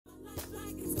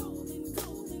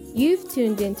You've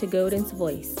tuned into Golden's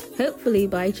Voice, hopefully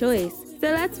by choice.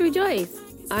 So let's rejoice.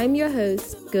 I'm your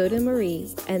host, Golden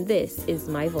Marie, and this is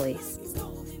my voice.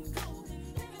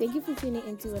 Thank you for tuning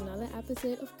into another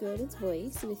episode of Golden's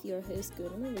Voice with your host,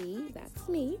 Golden Marie. That's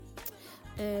me.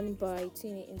 And by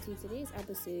tuning into today's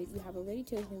episode, you have already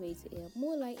chosen a way to air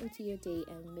more light into your day.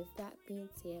 And with that being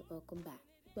said, welcome back.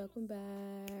 Welcome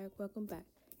back. Welcome back.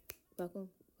 Welcome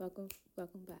back. Welcome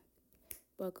back.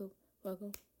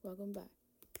 Welcome back.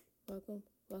 Welcome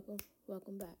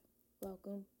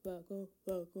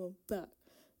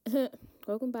back.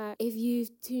 Welcome back. If you've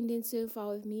tuned in so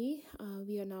far with me,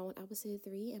 we are now on episode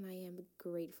 3, and I am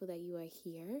grateful that you are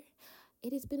here.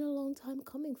 It has been a long time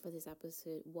coming for this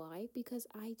episode. Why? Because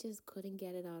I just couldn't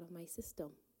get it out of my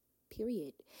system.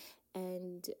 Period.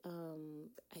 And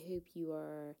I hope you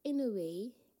are, in a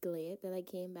way, glad that I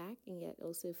came back, and yet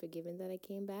also forgiven that I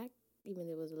came back, even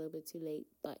though it was a little bit too late.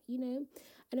 But,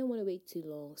 I don't want to wait too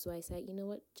long. So I said, you know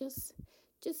what, just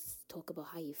talk about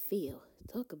how you feel.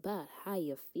 Talk about how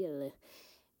you feel.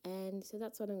 And so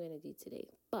that's what I'm going to do today.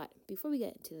 But before we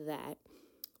get into that,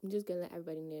 I'm just going to let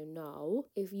everybody know now,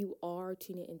 if you are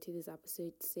tuning into this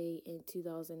episode, say in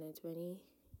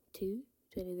 2022,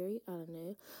 23, I don't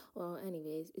know. Well,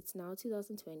 anyways, it's now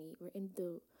 2020. We're in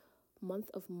the month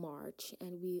of March,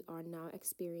 and we are now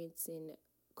experiencing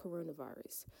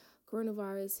coronavirus.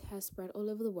 Coronavirus has spread all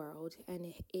over the world,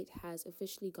 and it has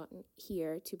officially gotten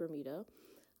here to Bermuda.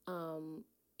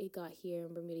 It got here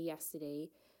in Bermuda yesterday.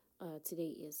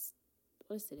 Today is,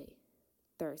 what is today?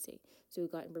 Thursday. So we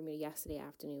got in Bermuda yesterday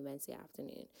afternoon, Wednesday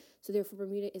afternoon. So therefore,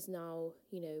 Bermuda is now,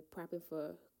 prepping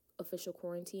for official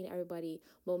quarantine.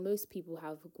 Most people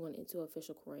have gone into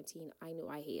official quarantine. I know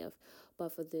I have.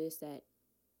 But for those that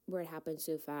where it happened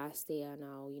so fast, they are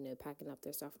now, packing up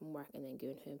their stuff from work and then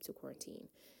going home to quarantine.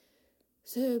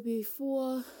 So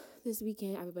before this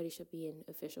weekend, everybody should be in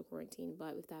official quarantine.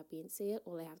 But with that being said,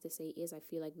 all I have to say is I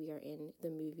feel like we are in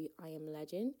the movie I Am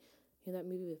Legend. You know that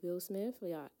movie with Will Smith?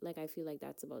 Yeah, I feel like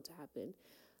that's about to happen.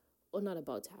 Or not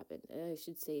about to happen. I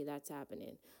should say that's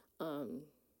happening.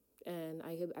 And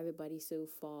I hope everybody so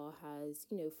far has,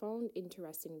 found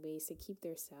interesting ways to keep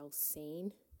themselves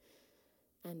sane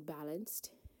and balanced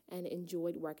and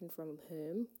enjoyed working from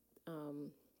home.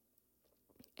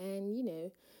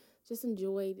 And, just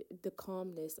enjoyed the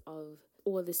calmness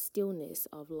or the stillness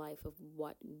of life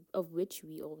of which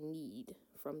we all need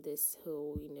from this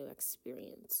whole,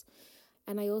 experience.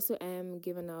 And I also am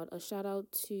giving out a shout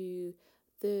out to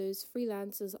those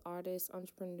freelancers, artists,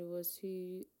 entrepreneurs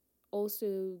who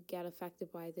also get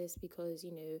affected by this because,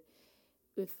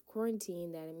 with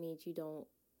quarantine, that it means you don't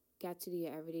get to do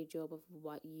your everyday job of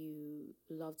what you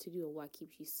love to do or what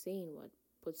keeps you sane, what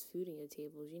puts food on your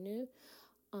tables,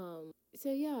 So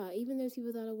yeah, even those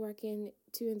people that are working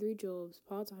 2 and 3 jobs,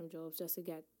 part-time jobs, just to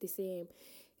get the same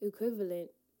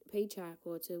equivalent paycheck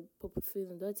or to put food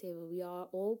on the table, we are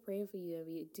all praying for you, and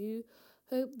we do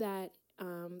hope that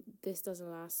this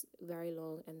doesn't last very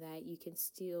long and that you can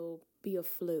still be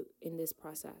afloat in this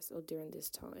process or during this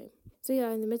time. So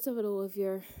yeah, in the midst of it all, if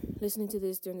you're listening to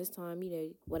this during this time,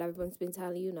 what everyone's been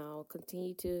telling you now,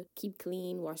 continue to keep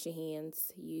clean, wash your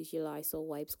hands, use your Lysol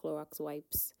wipes, Clorox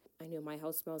wipes. I know my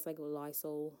house smells like a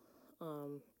Lysol.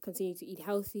 Continue to eat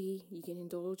healthy. You can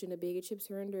indulge in a bag of chips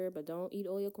here and there, but don't eat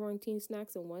all your quarantine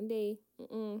snacks in one day.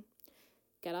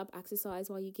 Get up, exercise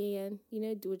while you can.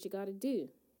 Do what you gotta do.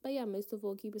 But yeah, most of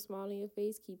all, keep a smile on your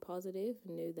face, keep positive,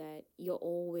 and know that you're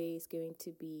always going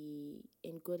to be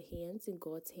in good hands, in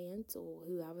God's hands, or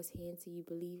whoever's hands that you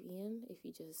believe in. If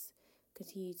you just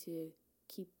continue to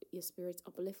keep your spirits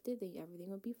uplifted, then everything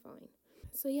will be fine.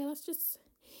 So yeah, let's just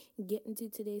get into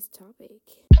today's topic.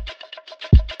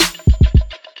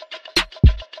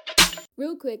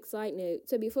 Real quick side note.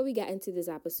 So before we get into this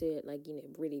episode,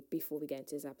 really before we get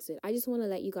into this episode, I just want to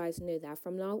let you guys know that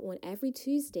from now on, every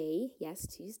Tuesday, yes,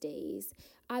 Tuesdays,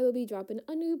 I will be dropping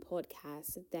a new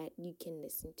podcast that you can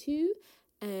listen to.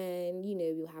 And,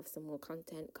 we'll have some more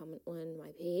content coming on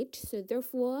my page. So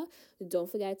therefore, don't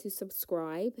forget to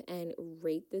subscribe and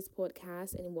rate this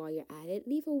podcast. And while you're at it,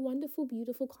 leave a wonderful,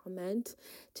 beautiful comment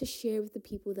to share with the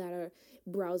people that are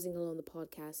browsing along the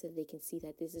podcast so they can see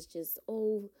that this is just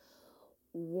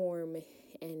warm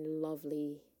and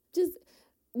lovely. Just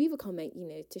leave a comment,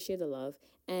 to share the love.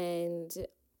 And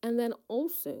then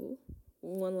also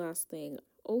one last thing,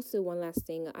 I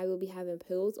will be having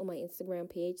polls on my Instagram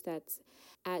page that's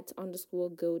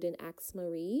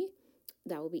 @_GoldenXMarie.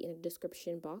 That will be in the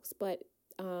description box. But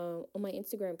on my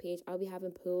Instagram page, I'll be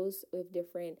having polls with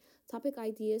different topic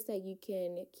ideas that you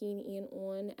can keen in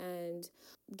on, and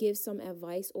give some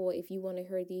advice, or if you want to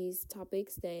hear these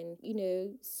topics, then,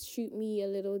 shoot me a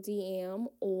little DM,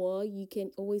 or you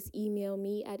can always email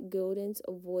me at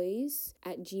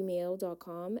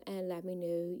goldensvoice@gmail.com and let me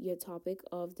know your topic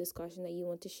of discussion that you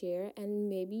want to share. And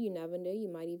maybe, you never know, you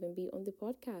might even be on the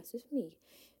podcast with me,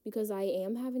 because I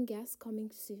am having guests coming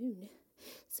soon.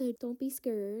 So don't be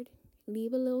scared.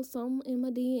 Leave a little something in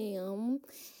my DM.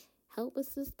 Help a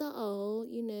sister out,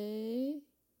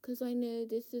 because I know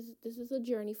this is a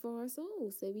journey for our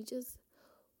souls. So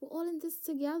we're all in this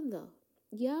together.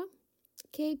 Yeah?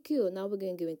 Okay, cool. Now we're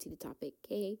going to go into the topic.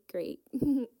 Okay, great.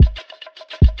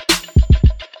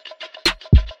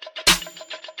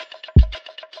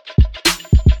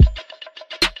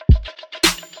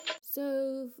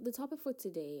 So the topic for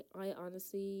today, I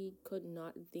honestly could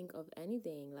not think of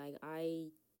anything. Like,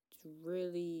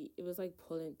 it was like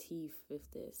pulling teeth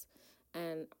with this.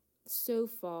 And so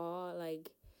far,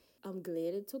 like, I'm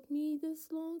glad it took me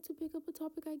this long to pick up a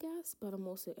topic, I guess, but I'm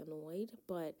also annoyed.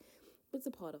 But it's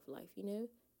a part of life. And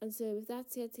so with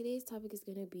that said, today's topic is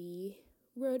going to be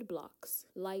roadblocks,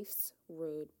 life's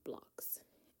roadblocks.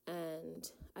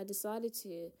 And I decided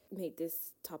to make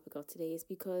this topic of today is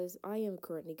because I am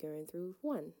currently going through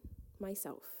one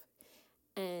myself.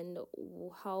 And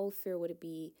how fair would it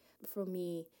be for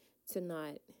me to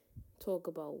not talk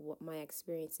about what my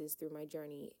experiences through my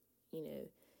journey,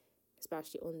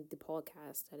 especially on the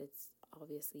podcast, that it's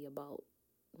obviously about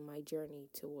my journey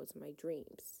towards my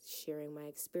dreams, sharing my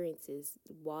experiences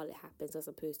while it happens, as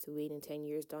opposed to waiting 10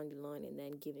 years down the line and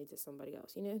then giving it to somebody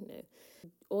else, no.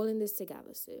 All in this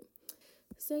together.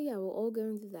 So yeah, we're all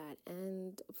going through that.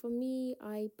 And for me,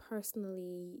 I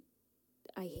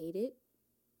hate it,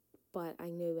 but I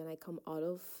know when I come out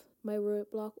of my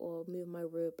roadblock, or move my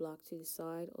roadblock to the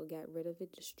side, or get rid of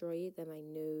it, destroy it, then I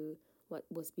know what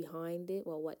was behind it,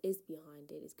 what is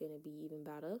behind it is going to be even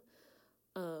better.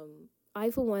 I,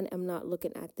 for one, am not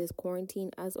looking at this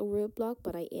quarantine as a roadblock,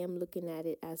 but I am looking at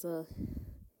it as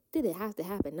did it have to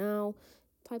happen now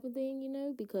type of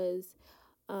thing, because,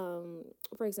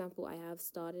 for example, I have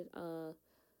started a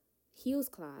heels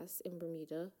class in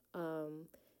Bermuda,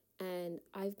 and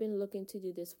I've been looking to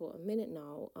do this for a minute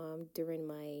now, during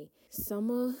my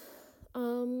summer,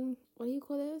 what do you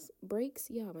call this? Breaks?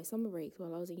 Yeah, my summer breaks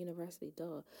while I was in university,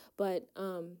 duh. But,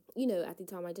 at the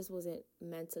time I just wasn't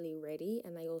mentally ready,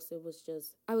 and I also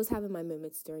I was having my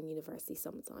moments during university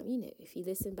summertime. If you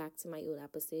listen back to my old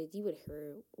episodes, you would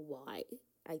hear why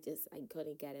I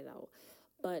couldn't get it out.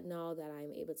 But now that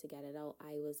I'm able to get it out,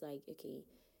 I was like, okay,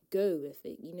 go with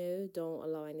it, don't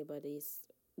allow anybody's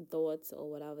thoughts or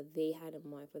whatever they had in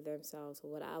mind for themselves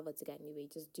or whatever to get in your way.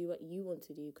 Just do what you want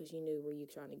to do, because you know where you're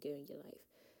trying to go in your life.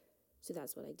 So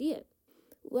that's what I did.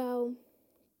 Well,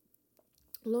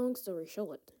 long story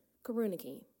short, Corona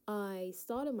came. I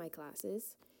started my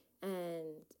classes,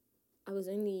 and I was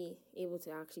only able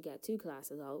to actually get 2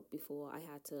 classes out before I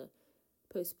had to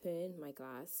postpone my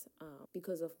class,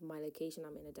 because of my location.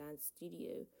 I'm in a dance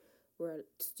studio where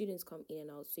students come in and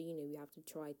out. So, we have to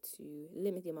try to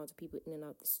limit the amount of people in and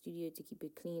out the studio to keep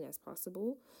it clean as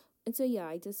possible. And so,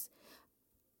 yeah,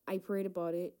 I prayed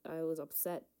about it. I was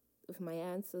upset with my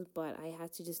answers, but I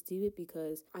had to just do it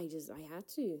because I had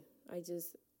to. I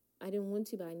didn't want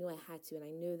to, but I knew I had to. And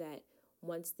I know that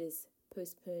once this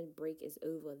postponed break is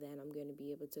over, then I'm going to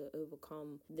be able to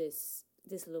overcome this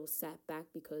little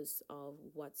setback because of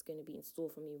what's going to be in store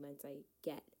for me once I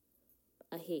get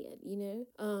ahead,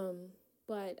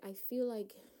 but I feel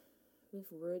like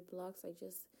with roadblocks, I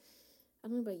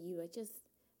don't know about you, I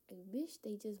wish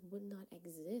they just would not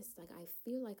exist. Like, I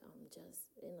feel like I'm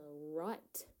just in a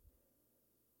rut,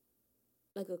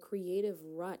 like a creative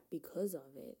rut because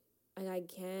of it. Like, I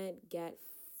can't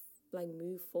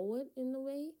move forward in a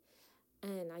way,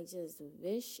 and I just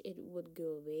wish it would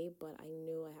go away, but I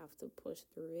know I have to push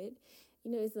through it.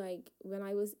 It's like when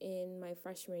I was in my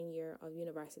freshman year of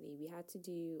university, we had to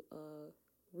do a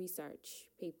research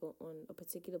paper on a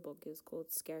particular book. It was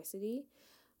called Scarcity.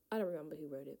 I don't remember who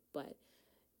wrote it, but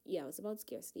yeah, it was about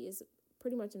scarcity. It's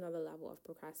pretty much another level of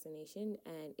procrastination,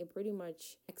 and it pretty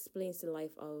much explains the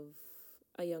life of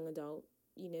a young adult,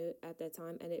 at that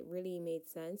time, and it really made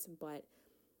sense, but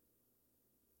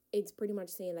it's pretty much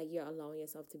saying, like, you're allowing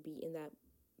yourself to be in that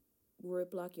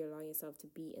roadblock, you're allowing yourself to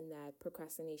be in that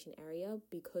procrastination area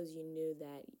because you know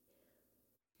that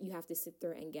you have to sit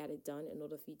there and get it done in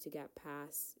order for you to get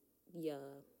past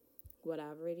your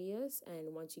whatever it is.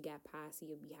 And once you get past it,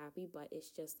 you'll be happy, but it's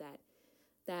just that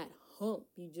hump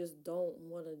you just don't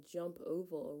want to jump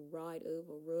over or ride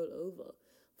over, roll over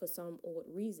for some odd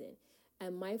reason.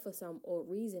 And my for some odd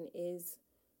reason is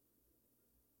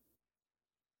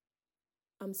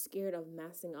I'm scared of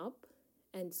messing up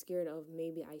and scared of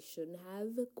maybe I shouldn't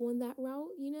have gone that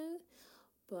route,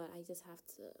 But I just have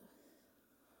to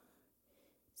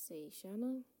say,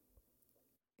 Shanna,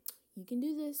 you can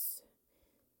do this.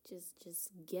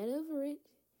 Just get over it.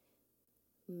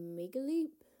 Make a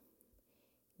leap.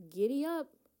 Giddy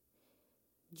up.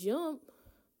 Jump.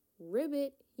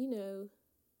 Ribbit,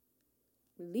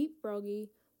 leapfroggy,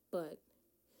 but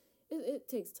it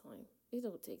takes time. It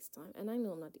all takes time. And I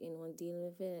know I'm not the only one dealing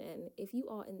with it. And if you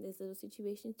are in this little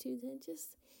situation too, then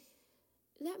just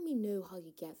let me know how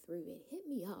you get through it. Hit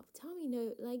me up. Tell me,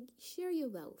 share your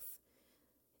wealth.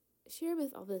 Share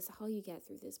with others how you get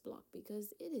through this block,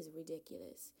 because it is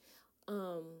ridiculous.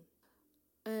 And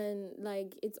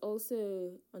it's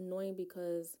also annoying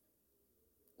because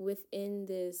within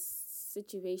this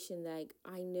situation,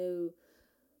 I know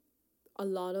a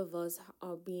lot of us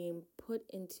are being put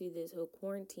into this whole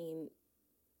quarantine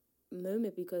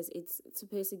moment because it's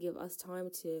supposed to give us time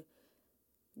to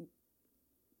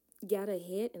get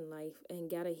ahead in life and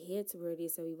get ahead to where it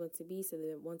is that we want to be, so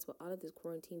that once we're out of this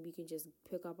quarantine, we can just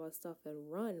pick up our stuff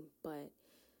and run. But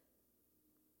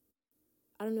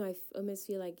I don't know, I almost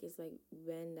feel like it's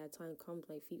when that time comes,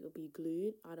 my feet will be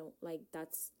glued. I don't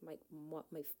that's what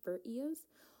my fear is,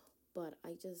 but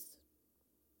I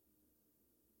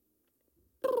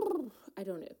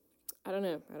don't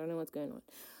know what's going on.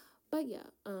 But yeah,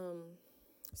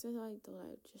 so I thought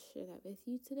I'd just share that with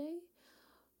you today.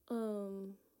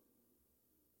 And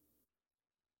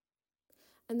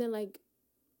then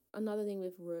another thing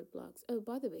with roadblocks. Oh,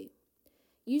 by the way,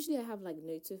 usually I have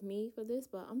notes of me for this,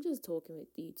 but I'm just talking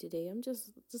with you today. I'm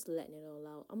just letting it all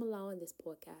out. I'm allowing this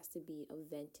podcast to be a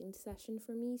venting session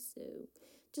for me, so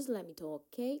just let me talk,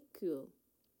 okay? Cool.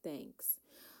 Thanks.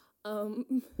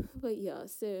 But yeah,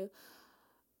 so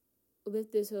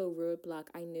with this whole roadblock,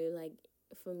 I know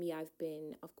for me, I've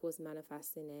been, of course,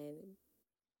 manifesting and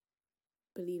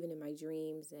believing in my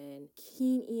dreams and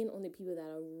keen in on the people that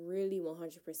are really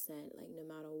 100%, no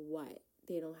matter what.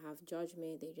 They don't have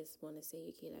judgment. They just want to say,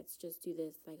 okay, let's just do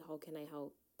this. How can I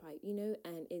help?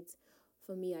 And it's,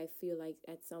 for me, I feel like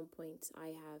at some point I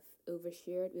have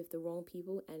overshared with the wrong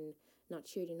people and not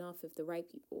shared enough with the right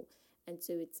people. And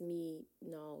so it's me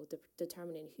now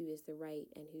determining who is the right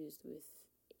and who's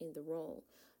in the wrong.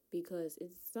 Because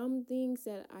it's some things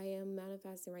that I am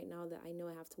manifesting right now that I know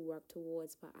I have to work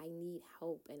towards, but I need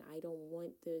help. And I don't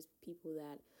want those people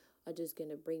that are just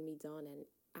going to bring me down and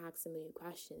ask so many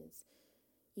questions,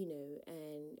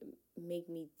 and make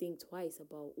me think twice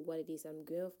about what it is I'm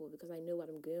going for. Because I know what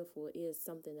I'm going for is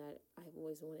something that I've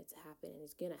always wanted to happen, and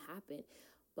it's going to happen.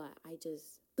 But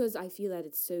because I feel that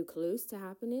it's so close to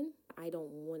happening, I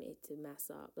don't want it to mess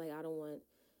up. I don't want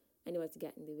anyone to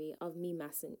get in the way of me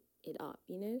messing it up,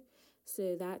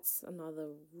 So that's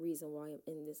another reason why I'm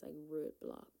in this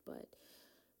roadblock. But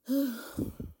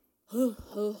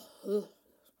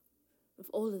with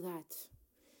all of that,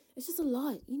 it's just a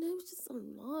lot, It's just a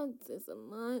lot. It's a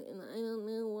lot, and I don't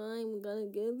know why I'm gonna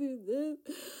get through this.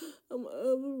 I'm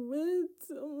over it.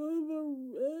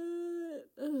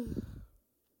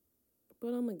 But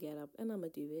I'm gonna get up and I'm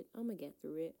gonna do it. I'm gonna get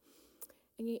through it.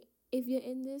 And if you're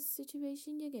in this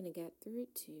situation, you're gonna get through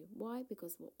it too. Why?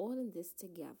 Because we're all in this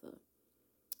together.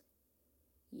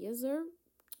 Yes, sir.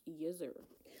 Yes, sir.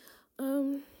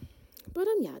 But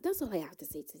yeah, that's all I have to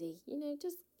say today. I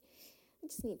just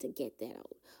need to get that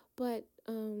out. But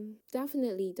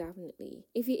definitely,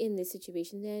 if you're in this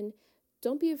situation, then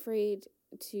don't be afraid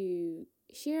to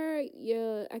share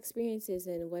your experiences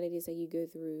and what it is that you go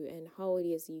through and how it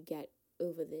is you get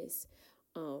over this,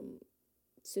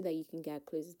 so that you can get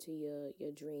closer to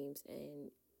your dreams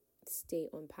and stay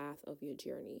on path of your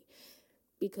journey.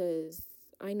 Because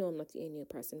I know I'm not the only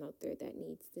person out there that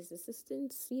needs this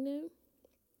assistance,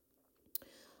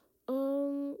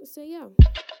 So yeah.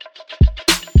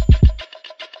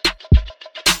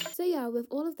 So yeah, with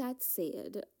all of that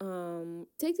said,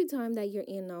 take the time that you're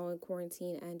in now in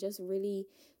quarantine and just really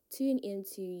tune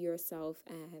into yourself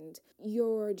and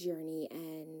your journey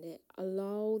and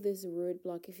allow this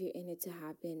roadblock, if you're in it, to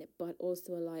happen, but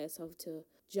also allow yourself to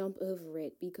jump over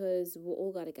it, because we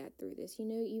all got to get through this,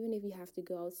 even if you have to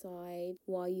go outside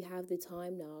while you have the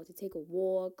time now to take a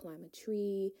walk, climb a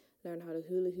tree, learn how to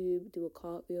hula hoop, do a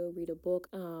cartwheel, read a book,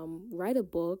 write a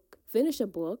book, finish a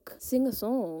book, sing a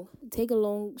song, take a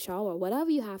long shower, whatever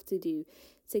you have to do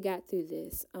to get through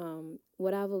this,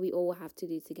 whatever we all have to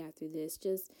do to get through this,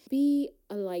 just be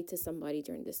a light to somebody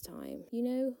during this time,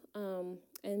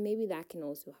 and maybe that can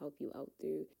also help you out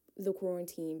through the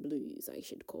quarantine blues, I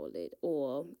should call it,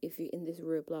 or if you're in this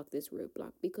roadblock,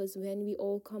 because when we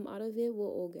all come out of it, we're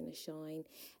all gonna shine,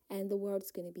 and the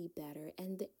world's gonna be better,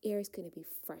 and the air is gonna be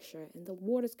fresher, and the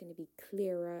water's gonna be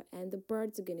clearer, and the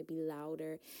birds are gonna be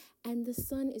louder, and the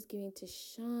sun is going to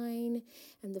shine,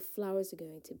 and the flowers are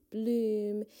going to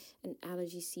bloom, and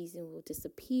allergy season will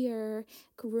disappear,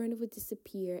 corona will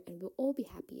disappear, and we'll all be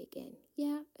happy again.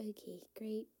 Yeah, okay,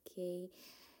 great, okay.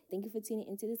 Thank you for tuning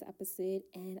into this episode,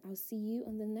 and I'll see you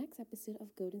on the next episode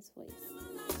of Golden's Voice.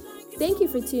 Thank you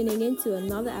for tuning in to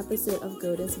another episode of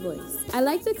Golden's Voice. I'd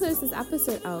like to close this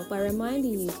episode out by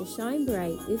reminding you to shine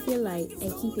bright with your light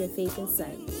and keep your faith in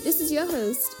sight. This is your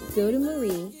host, Golden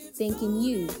Marie, thanking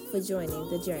you for joining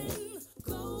the journey.